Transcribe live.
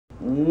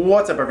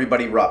What's up,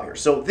 everybody? Rob here.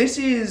 So this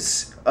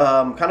is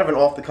kind of an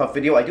off-the-cuff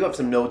video. I do have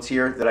some notes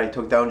here that I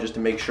took down just to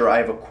make sure. I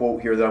have a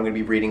quote here that I'm going to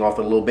be reading off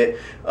in a little bit.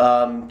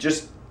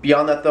 Just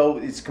beyond that, though,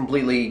 it's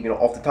completely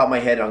off the top of my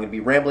head. I'm going to be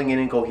rambling and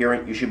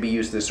incoherent. You should be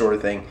used to this sort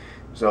of thing.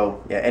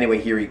 So yeah.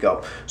 Anyway, here you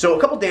go. So a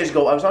couple days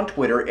ago, I was on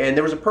Twitter, and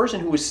there was a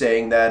person who was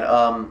saying that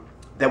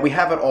that we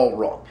have it all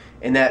wrong,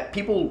 and that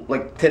people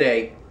like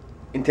today.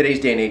 In today's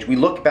day and age, we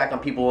look back on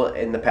people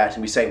in the past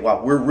and we say,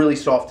 wow, we're really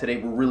soft today,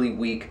 we're really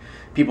weak.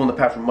 People in the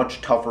past were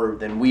much tougher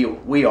than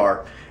we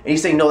are. And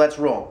he's saying, no, that's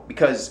wrong.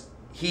 Because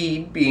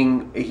he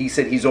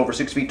said he's over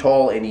 6 feet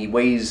tall and he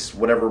weighs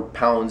whatever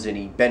pounds and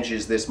he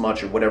benches this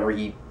much or whatever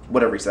he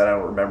said, I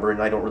don't remember,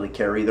 and I don't really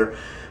care either.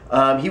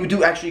 He would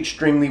do actually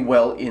extremely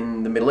well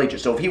in the Middle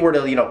Ages. So if he were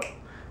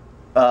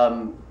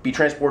to, be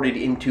transported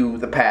into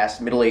the past,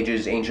 Middle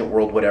Ages, ancient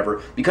world,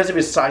 whatever, because of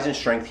his size and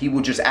strength, he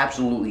would just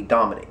absolutely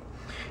dominate.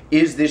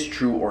 Is this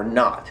true or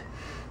not?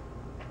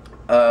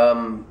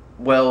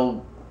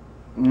 Well,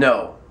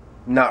 no,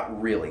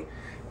 not really.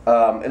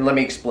 And let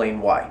me explain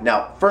why.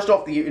 Now, first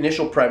off, the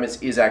initial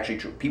premise is actually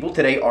true. People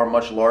today are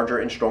much larger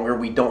and stronger.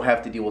 We don't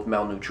have to deal with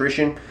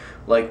malnutrition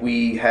like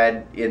we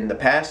had in the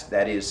past.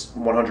 That is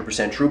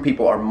 100% true.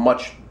 People are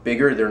much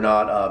bigger. They're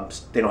not.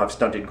 They don't have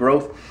stunted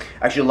growth.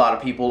 Actually, a lot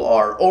of people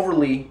are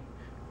overly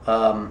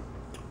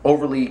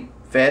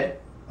fed.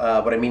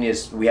 What I mean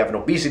is we have an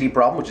obesity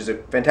problem, which is a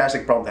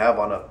fantastic problem to have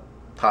on a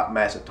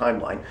massive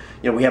timeline.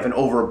 We have an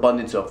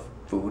overabundance of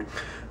food,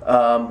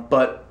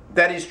 but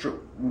that is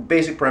true.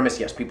 Basic premise,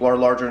 yes, people are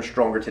larger and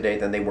stronger today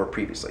than they were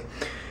previously.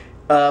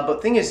 But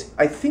thing is,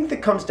 I think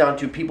that comes down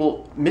to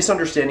people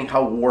misunderstanding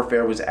how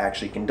warfare was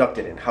actually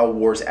conducted and how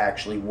wars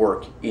actually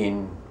work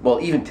in,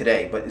 well, even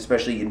today, but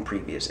especially in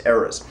previous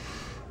eras.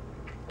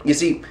 You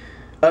see,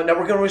 now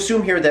we're going to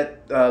assume here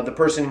that the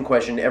person in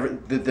question,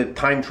 the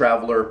time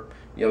traveler,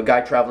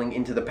 guy traveling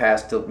into the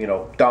past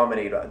to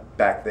dominate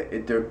back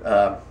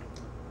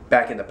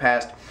in the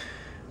past,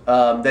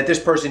 that this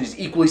person is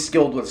equally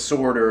skilled with a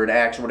sword or an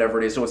axe or whatever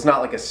it is. So it's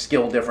not like a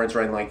skill difference or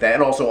anything like that,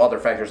 and also other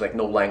factors like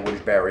no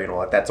language barrier and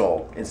all that. That's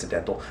all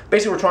incidental.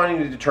 Basically, what we're trying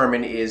to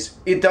determine is,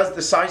 does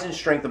the size and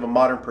strength of a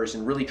modern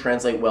person really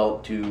translate well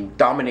to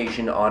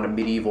domination on a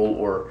medieval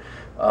or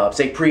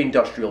say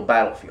pre-industrial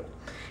battlefield?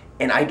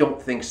 And I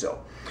don't think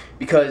so,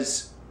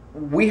 because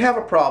we have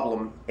a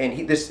problem,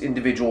 and this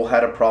individual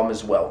had a problem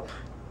as well,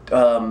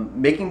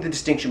 making the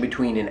distinction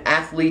between an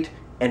athlete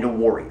and a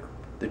warrior.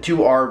 The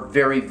two are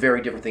very,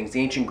 very different things. The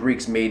ancient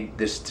Greeks made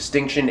this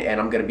distinction, and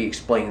I'm going to be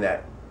explaining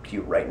that to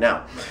you right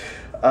now.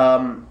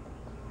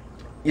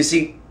 You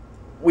see,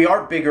 we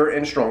are bigger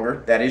and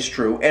stronger, that is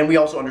true, and we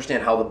also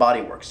understand how the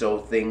body works. So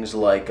things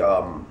like,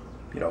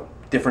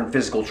 different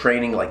physical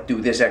training, like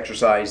do this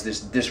exercise,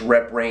 this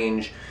rep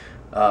range,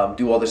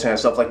 do all this kind of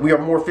stuff. Like, we are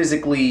more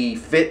physically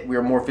fit, we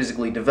are more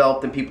physically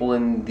developed than people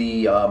in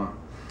the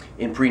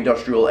in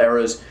pre-industrial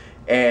eras,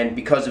 and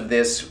because of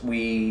this,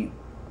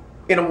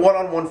 in a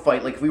one-on-one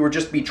fight, like if we were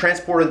just be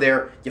transported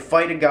there, you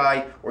fight a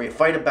guy or you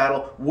fight a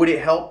battle, would it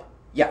help?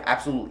 Yeah,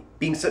 absolutely.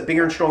 Being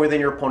bigger and stronger than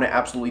your opponent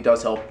absolutely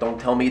does help. Don't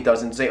tell me it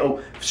doesn't. Say,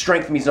 oh,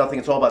 strength means nothing,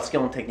 it's all about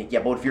skill and technique. Yeah,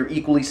 but if you're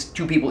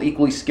two people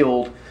equally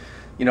skilled,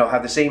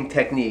 have the same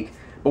technique,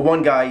 but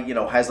one guy,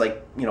 has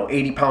like,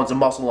 80 pounds of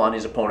muscle on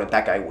his opponent,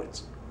 that guy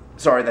wins.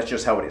 Sorry, that's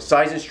just how it is.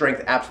 Size and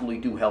strength absolutely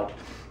do help.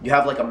 You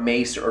have like a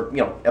mace or,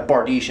 a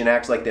bardiche, an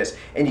axe like this,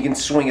 and you can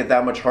swing it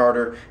that much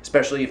harder,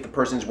 especially if the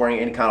person's wearing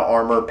any kind of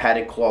armor,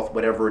 padded cloth,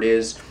 whatever it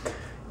is.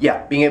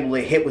 Yeah, being able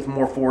to hit with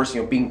more force,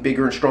 being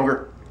bigger and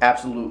stronger,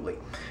 absolutely.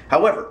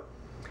 However,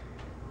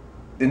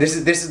 and this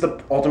is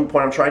the ultimate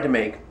point I'm trying to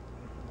make,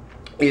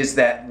 is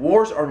that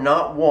wars are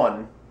not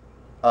won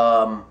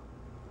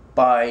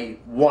by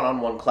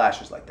one-on-one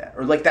clashes like that.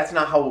 Or like, that's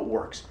not how it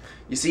works.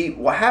 You see,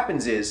 what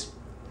happens is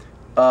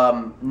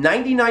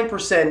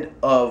 99%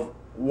 of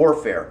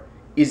warfare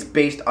is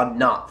based on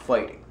not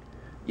fighting.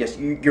 Yes,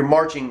 you're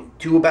marching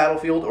to a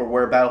battlefield or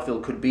where a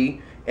battlefield could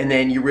be, and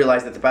then you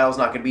realize that the battle's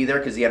not going to be there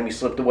because the enemy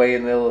slipped away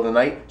in the middle of the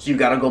night, so you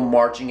got to go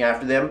marching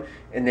after them,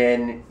 and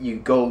then you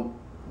go,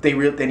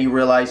 then you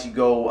realize you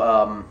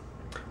go,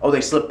 oh,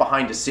 they slipped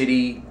behind a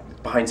city,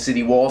 behind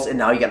city walls, and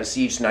now you got a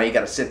siege, so now you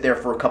got to sit there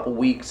for a couple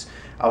weeks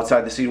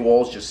outside the city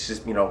walls,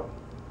 just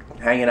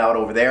hanging out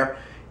over there,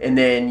 and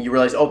then you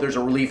realize, oh, there's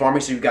a relief army,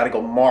 so you've got to go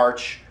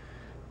march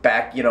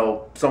back,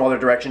 some other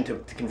direction to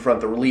confront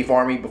the relief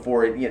army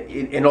before it,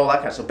 and all that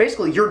kind of stuff. So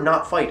basically, you're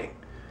not fighting.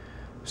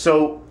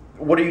 So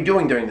what are you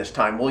doing during this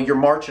time? Well, you're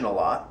marching a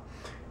lot,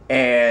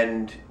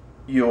 and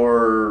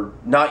you're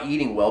not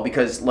eating well,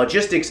 because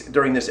logistics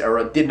during this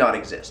era did not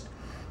exist.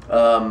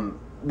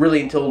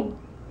 Really until,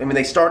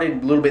 they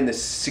started a little bit in the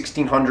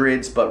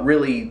 1600s, but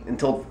really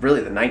until the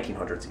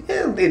 1900s.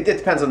 Yeah, it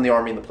depends on the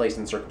army and the place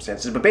and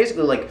circumstances. But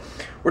basically, like,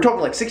 we're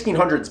talking like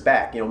 1600s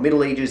back,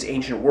 Middle Ages,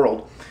 ancient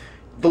world.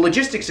 The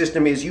logistic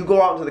system is you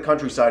go out into the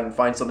countryside and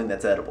find something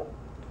that's edible.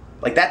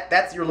 Like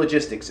that's your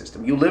logistic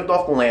system. You lived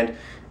off the land.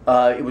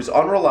 It was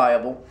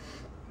unreliable.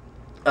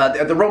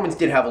 The Romans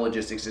did have a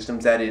logistics system.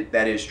 That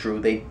is true.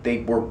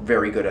 They were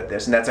very good at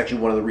this, and that's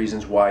actually one of the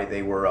reasons why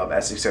they were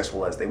as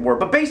successful as they were.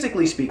 But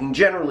basically speaking,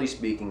 generally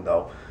speaking,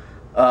 though,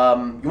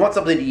 you want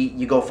something to eat,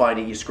 you go find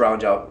it, you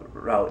scrounge out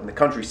in the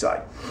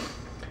countryside.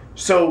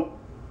 So,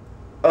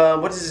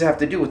 what does this have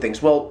to do with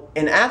things? Well,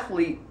 an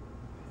athlete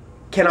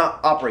cannot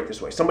operate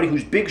this way. Somebody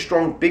who's big,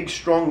 strong,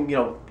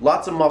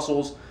 lots of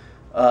muscles.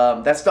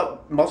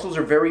 Muscles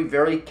are very,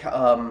 very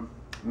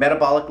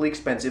metabolically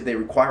expensive. They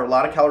require a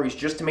lot of calories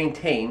just to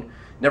maintain,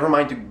 never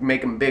mind to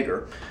make them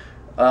bigger.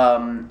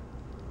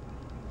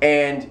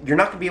 And you're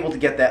not going to be able to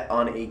get that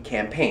on a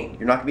campaign.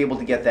 You're not going to be able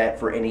to get that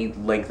for any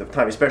length of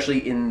time, especially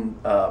in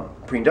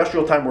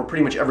pre-industrial time, where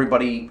pretty much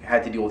everybody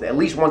had to deal with, at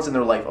least once in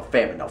their life, a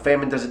famine. Now,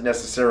 famine doesn't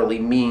necessarily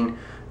mean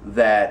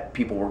that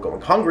people were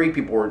going hungry,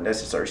 people weren't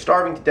necessarily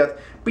starving to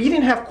death, but you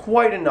didn't have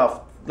quite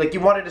enough. Like, you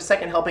wanted a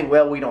second helping,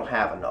 well, we don't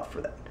have enough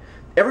for that.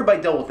 Everybody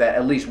dealt with that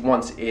at least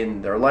once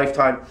in their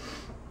lifetime.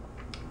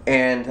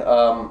 And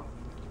the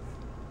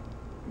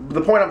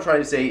point I'm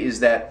trying to say is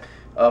that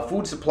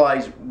food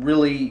supplies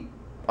really,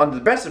 under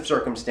the best of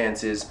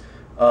circumstances,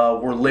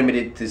 were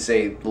limited, to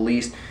say the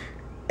least.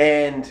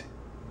 And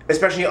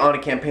especially on a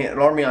campaign, an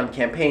army on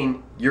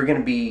campaign, you're going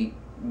to be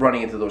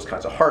running into those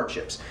kinds of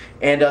hardships.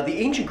 And the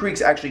ancient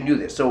Greeks actually knew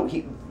this. So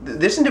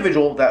this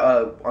individual that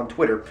on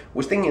Twitter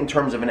was thinking in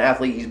terms of an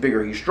athlete. He's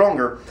bigger, he's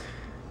stronger.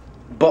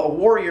 But a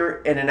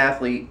warrior and an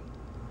athlete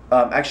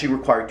actually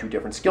require two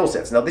different skill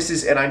sets. Now this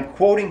is, and I'm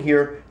quoting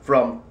here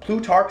from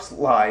Plutarch's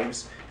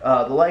Lives,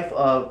 the life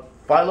of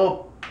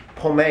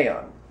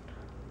Philopoemen.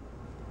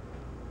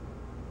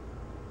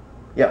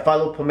 Yeah,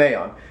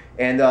 Philopoemen.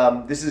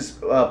 And this is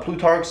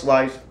Plutarch's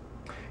Lives,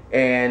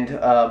 and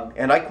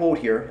I quote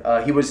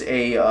here. He was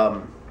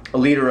a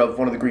leader of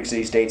one of the Greek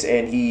city-states,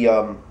 and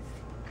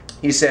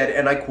he said,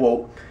 and I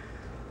quote,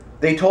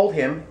 "They told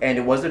him, and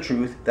it was the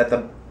truth, that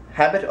the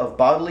habit of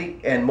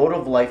bodily and mode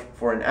of life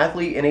for an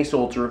athlete and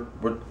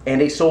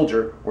a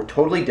soldier were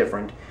totally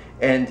different,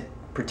 and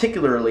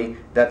particularly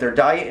that their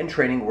diet and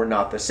training were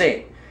not the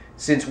same,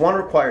 since one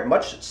required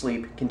much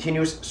sleep,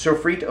 continuous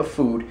surfeit of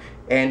food,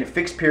 and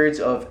fixed periods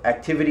of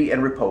activity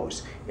and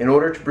repose, in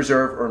order to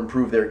preserve or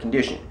improve their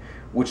condition,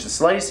 which the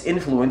slightest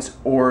influence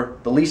or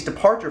the least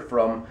departure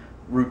from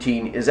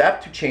routine is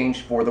apt to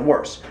change for the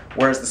worse,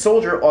 whereas the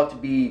soldier ought to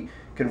be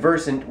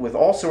conversant with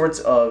all sorts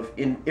of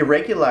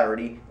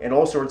irregularity and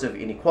all sorts of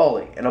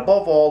inequality, and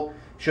above all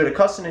should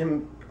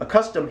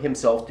accustom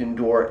himself to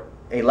endure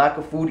a lack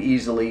of food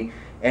easily,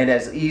 and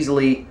as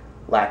easily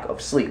lack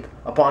of sleep."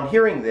 Upon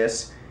hearing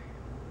this,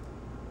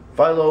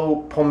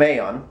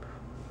 Philopoemen,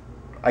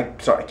 I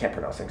can't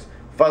pronounce things.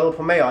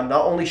 Philopoemen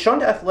not only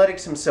shunned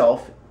athletics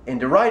himself and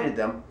derided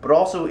them, but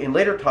also in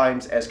later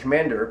times as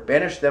commander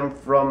banished them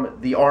from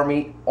the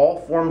army, all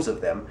forms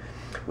of them,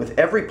 with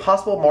every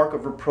possible mark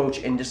of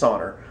reproach and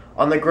dishonor,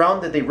 on the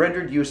ground that they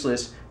rendered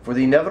useless for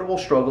the inevitable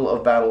struggle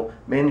of battle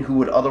men who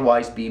would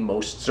otherwise be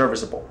most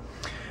serviceable.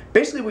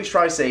 Basically, what he's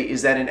trying to say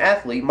is that an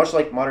athlete, much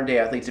like modern day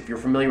athletes, if you're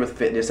familiar with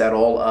fitness at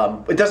all,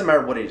 it doesn't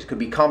matter what it is. It could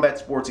be combat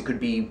sports, it could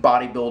be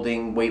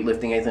bodybuilding,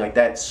 weightlifting, anything like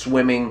that,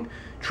 swimming,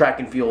 track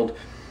and field.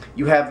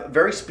 You have a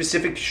very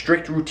specific,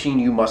 strict routine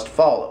you must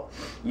follow.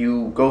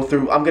 You go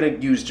through, I'm going to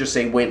use just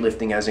say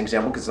weightlifting as an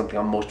example because it's something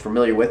I'm most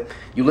familiar with.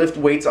 You lift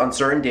weights on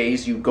certain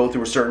days, you go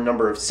through a certain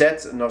number of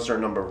sets, a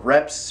certain number of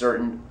reps,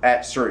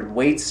 at certain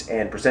weights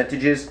and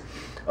percentages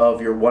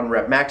of your 1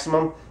 rep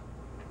maximum.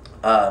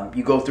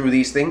 You go through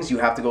these things, you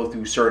have to go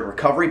through certain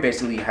recovery.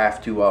 Basically, you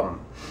have to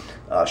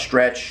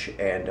stretch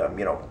and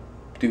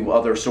do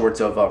other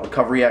sorts of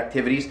recovery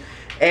activities.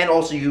 And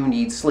also you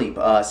need sleep,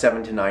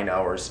 7 to 9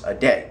 hours a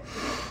day.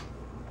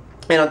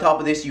 And on top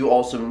of this, you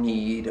also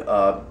need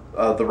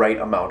the right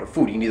amount of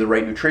food. You need the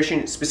right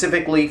nutrition,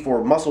 specifically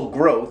for muscle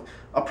growth,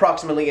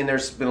 approximately, and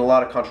there's been a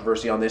lot of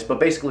controversy on this, but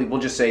basically we'll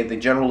just say the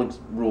general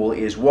rule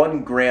is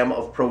 1 gram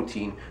of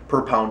protein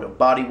per pound of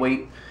body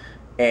weight,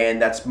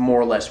 and that's more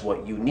or less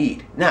what you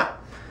need. Now,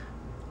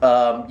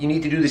 you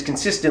need to do this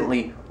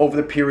consistently over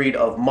the period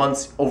of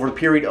months, over the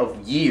period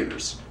of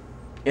years,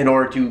 in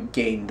order to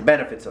gain the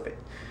benefits of it.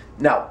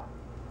 Now,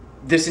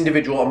 this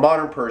individual, a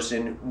modern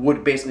person,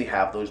 would basically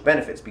have those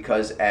benefits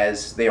because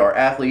as they are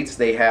athletes,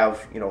 they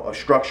have a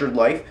structured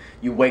life.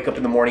 You wake up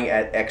in the morning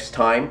at X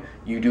time,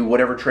 you do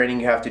whatever training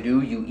you have to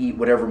do, you eat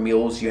whatever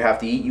meals you have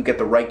to eat, you get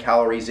the right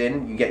calories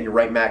in, you get your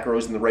right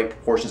macros and the right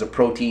proportions of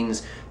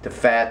proteins to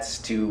fats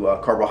to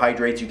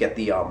carbohydrates, you get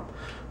the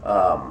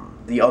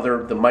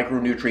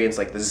micronutrients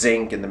like the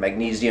zinc and the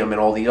magnesium and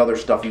all the other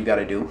stuff you got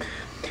to do.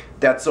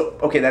 That's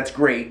okay, that's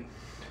great.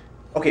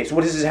 Okay, so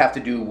what does this have to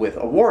do with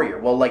a warrior?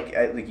 Well, like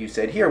you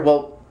said here,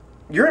 well,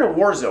 you're in a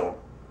war zone,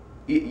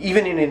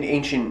 even in an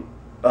ancient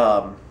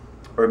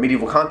or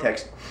medieval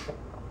context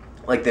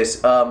like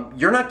this.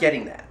 You're not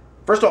getting that.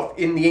 First off,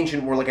 in the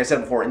ancient world, like I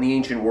said before, in the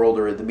ancient world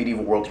or the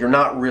medieval world, you're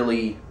not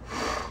really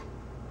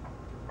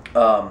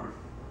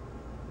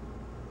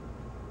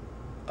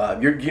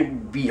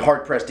you'd be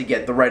hard pressed to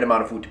get the right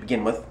amount of food to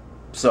begin with.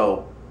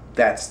 So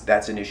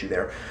that's an issue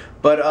there.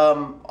 But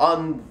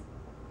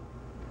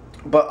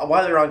But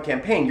while you're on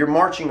campaign, you're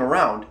marching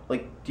around.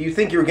 Like, do you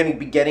think you're going to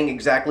be getting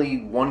exactly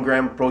 1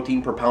 gram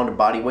protein per pound of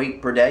body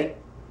weight per day?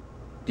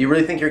 Do you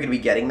really think you're going to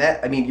be getting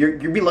that? I mean,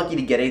 you'd be lucky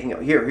to get anything.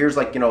 Here's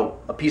like,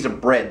 a piece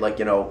of bread, like,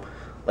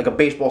 like a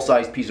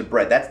baseball-sized piece of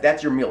bread.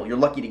 That's your meal. You're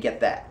lucky to get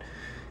that.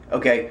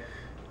 Okay?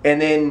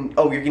 And then,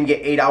 oh, you're going to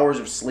get 8 hours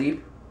of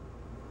sleep?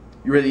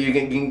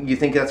 You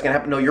think that's going to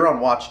happen? No, you're on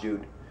watch,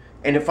 dude.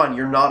 And if fine,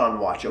 you're not on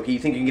watch. Okay, you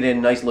think you can get in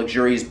a nice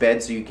luxurious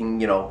bed so you can,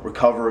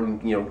 recover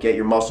and, get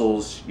your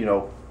muscles,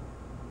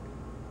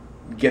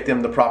 get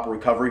them the proper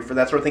recovery for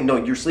that sort of thing. No,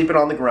 you're sleeping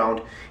on the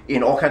ground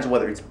in all kinds of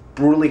weather. It's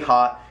brutally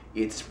hot.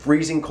 It's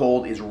freezing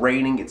cold. It's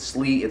raining. It's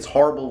sleet. It's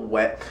horrible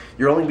wet.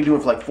 You're only be doing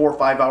it for like 4 or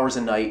 5 hours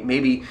a night.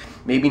 Maybe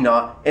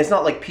not. And it's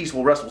not like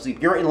peaceful, restful sleep.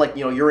 You're in like,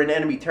 you're in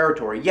enemy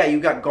territory. Yeah, you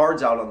got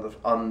guards out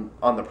on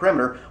the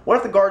perimeter. What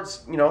if the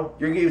guards,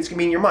 it's gonna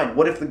be in your mind.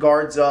 What if the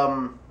guards,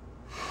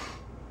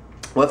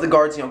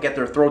 get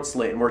their throats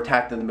slit and were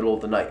attacked in the middle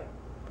of the night?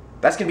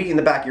 That's going to be in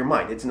the back of your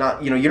mind. It's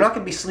not, you're not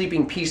going to be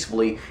sleeping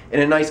peacefully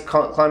in a nice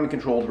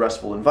climate-controlled,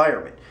 restful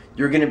environment.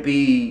 You're going to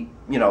be,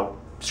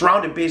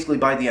 surrounded basically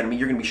by the enemy.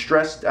 You're going to be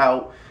stressed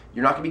out.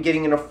 You're not going to be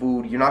getting enough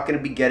food. You're not going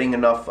to be getting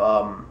enough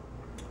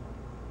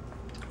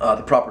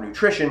the proper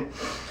nutrition.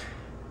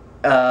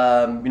 You're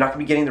not going to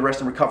be getting the rest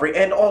and recovery.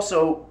 And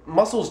also,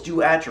 muscles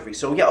do atrophy.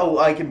 So, yeah,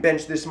 I can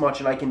bench this much,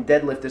 and I can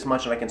deadlift this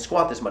much, and I can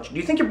squat this much. Do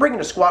you think you're bringing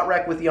a squat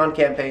rack with you on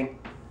campaign?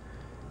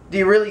 Do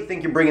you really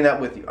think you're bringing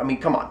that with you? I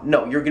mean, come on.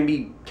 No, you're going to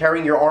be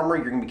carrying your armor.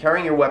 You're going to be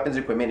carrying your weapons,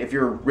 equipment. If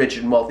you're rich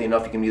and wealthy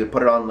enough, you can either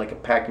put it on like a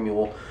pack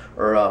mule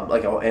or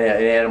like an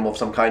animal of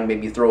some kind.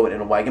 Maybe you throw it in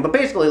a wagon. But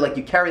basically, like,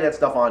 you carry that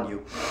stuff on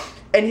you,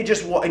 and you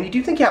just walk. And do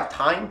you think you have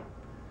time?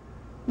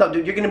 No,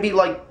 dude. You're going to be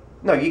like,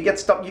 no. You get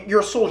stuff. You're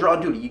a soldier on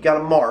duty. You got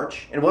to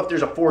march. And what if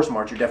there's a forced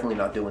march? You're definitely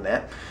not doing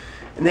that.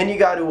 And then you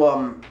got to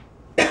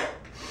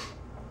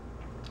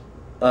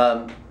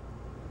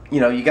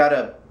you got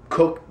to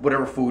cook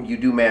whatever food you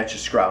do manage to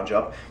scrounge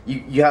up.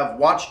 You have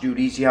watch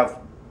duties. You have,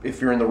 if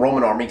you're in the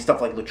Roman army,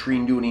 stuff like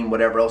latrine duty and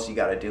whatever else you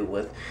got to deal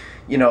with.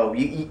 You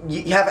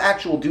have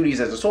actual duties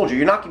as a soldier.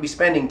 You're not going to be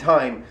spending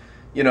time,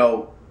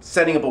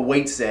 setting up a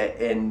weight set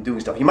and doing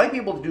stuff. You might be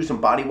able to do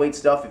some body weight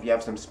stuff if you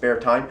have some spare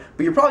time,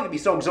 but you're probably going to be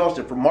so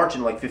exhausted from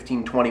marching like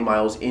 15, 20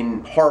 miles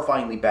in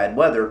horrifyingly bad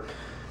weather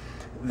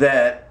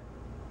that,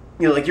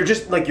 you're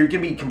going to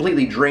be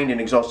completely drained and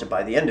exhausted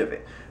by the end of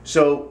it.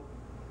 So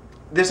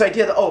this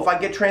idea that, if I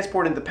get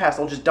transported in the past,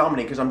 I'll just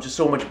dominate because I'm just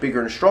so much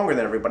bigger and stronger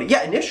than everybody.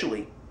 Yeah,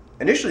 initially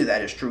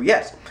that is true,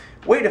 yes.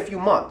 Wait a few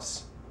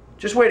months.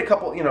 Just wait a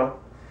couple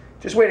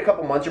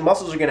months. Your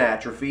muscles are going to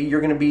atrophy.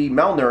 You're going to be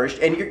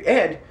malnourished, and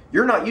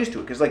you're not used to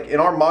it. Because like in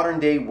our modern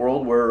day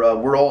world where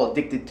we're all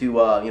addicted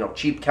to,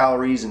 cheap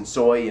calories and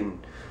soy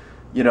and,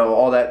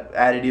 all that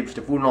additives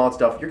to food and all that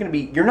stuff,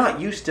 you're not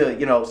used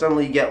to,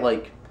 suddenly you get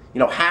like,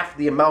 half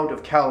the amount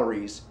of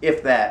calories,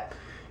 if that,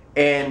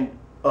 and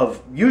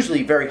of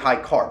usually very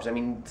high carbs. I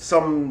mean,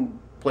 some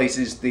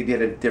places they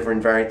did a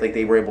different variant, like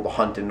they were able to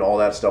hunt and all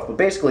that stuff. But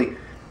basically,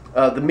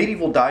 the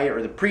medieval diet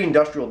or the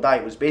pre-industrial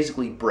diet was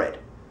basically bread.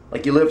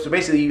 Like so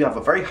basically you have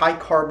a very high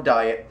carb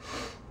diet,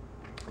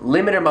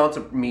 limited amounts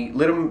of meat,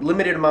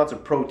 limited amounts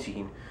of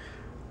protein,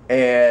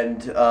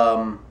 and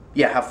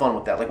have fun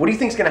with that. Like, what do you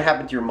think is going to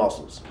happen to your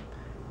muscles?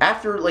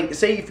 After, like,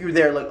 say if you're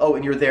there, like,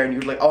 and you're there and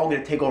you're like, I'm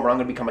going to take over, I'm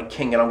going to become a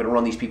king and I'm going to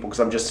run these people because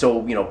I'm just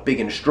so, big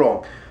and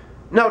strong.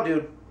 No,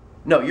 dude.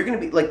 No, you're going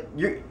to be like,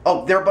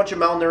 they're a bunch of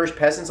malnourished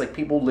peasants, like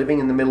people living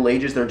in the Middle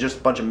Ages, they're just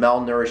a bunch of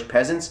malnourished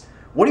peasants.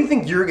 What do you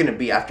think you're going to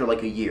be after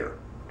like a year?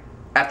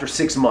 After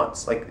 6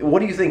 months? Like, what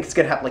do you think is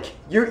going to happen? Like,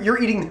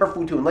 you're eating their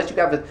food too, unless you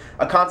have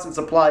a constant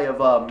supply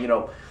of,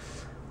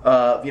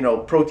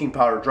 protein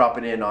powder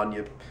dropping in on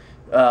you.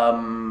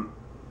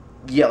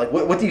 Like,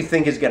 what do you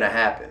think is going to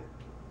happen?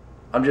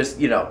 I'm just,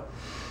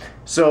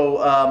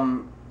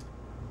 So,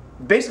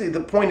 basically,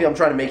 the point I'm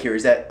trying to make here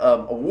is that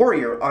a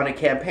warrior on a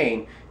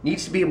campaign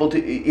needs to be able to.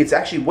 It's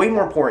actually way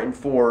more important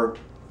for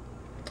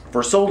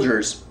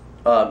soldiers,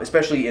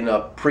 especially in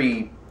a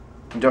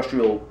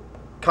pre-industrial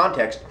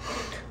context.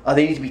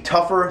 They need to be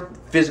tougher,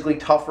 physically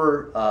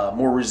tougher,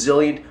 more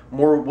resilient,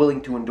 more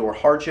willing to endure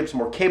hardships,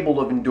 more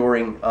capable of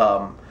enduring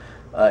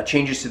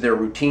changes to their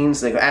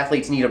routines. Like,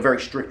 athletes need a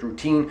very strict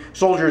routine.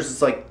 Soldiers,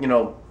 it's like,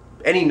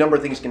 any number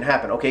of things can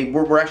happen. Okay,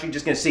 we're actually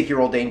just going to sit here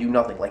all day and do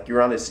nothing. Like,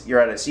 you're at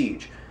a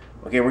siege.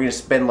 Okay, we're going to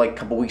spend like a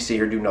couple weeks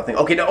here and do nothing.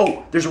 Okay,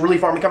 no, there's a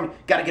relief army coming.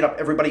 Got to get up,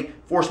 everybody.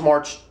 Force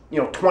march,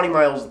 20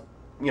 miles,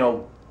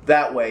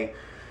 that way.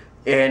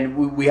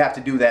 And we have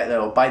to do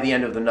that, by the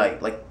end of the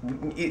night. Like,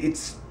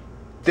 it's...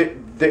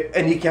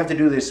 and you have to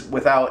do this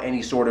without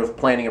any sort of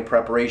planning or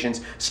preparations.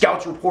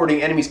 Scouts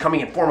reporting enemies coming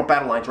in, form up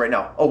battle lines right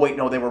now. Oh, wait,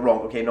 no, they were wrong.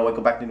 Okay, no, I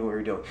go back to know what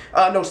you're doing.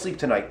 No sleep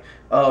tonight.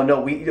 Oh,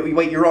 no, wait,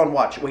 you're on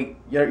watch. Wait,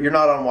 you're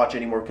not on watch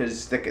anymore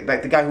because the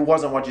guy who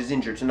was on watch is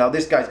injured. So now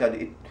this guy's got...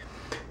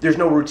 There's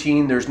no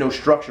routine, there's no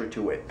structure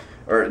to it,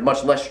 or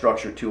much less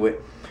structure to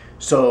it.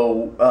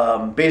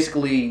 So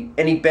basically,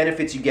 any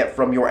benefits you get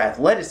from your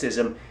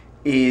athleticism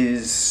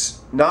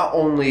is not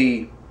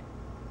only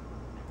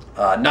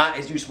not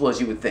as useful as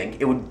you would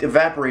think. It would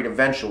evaporate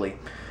eventually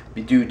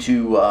due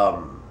to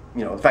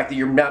the fact that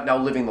you're not now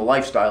living the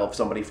lifestyle of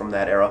somebody from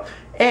that era.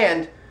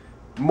 And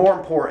more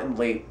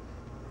importantly,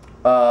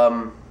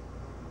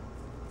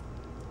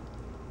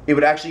 it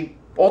would actually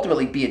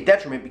ultimately be a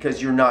detriment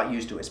because you're not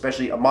used to it.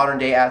 Especially a modern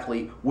day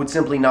athlete would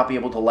simply not be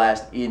able to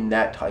last in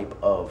that type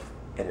of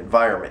an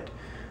environment.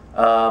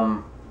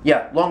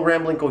 Yeah, long,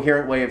 rambling,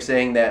 coherent way of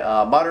saying that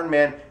modern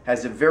man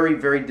has a very,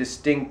 very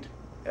distinct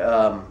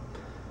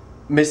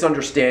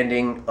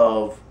misunderstanding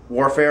of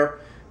warfare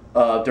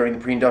during the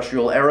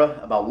pre-industrial era,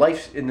 about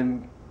life in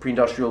the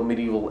pre-industrial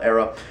medieval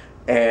era,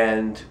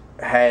 and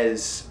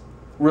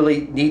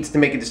really needs to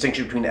make a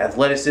distinction between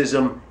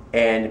athleticism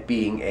and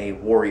being a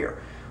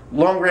warrior.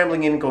 Long,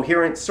 rambling,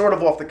 incoherent, sort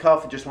of off the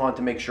cuff. Just wanted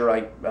to make sure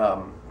I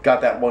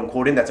got that one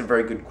quote in. That's a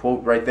very good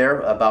quote right there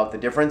about the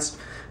difference.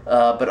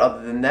 But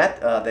other than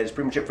that, that is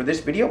pretty much it for this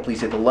video. Please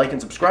hit the like and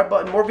subscribe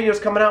button. More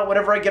videos coming out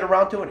whenever I get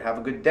around to it. Have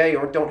a good day,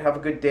 or don't have a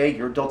good day.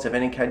 Your adults have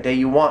any kind of day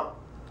you want.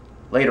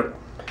 Later.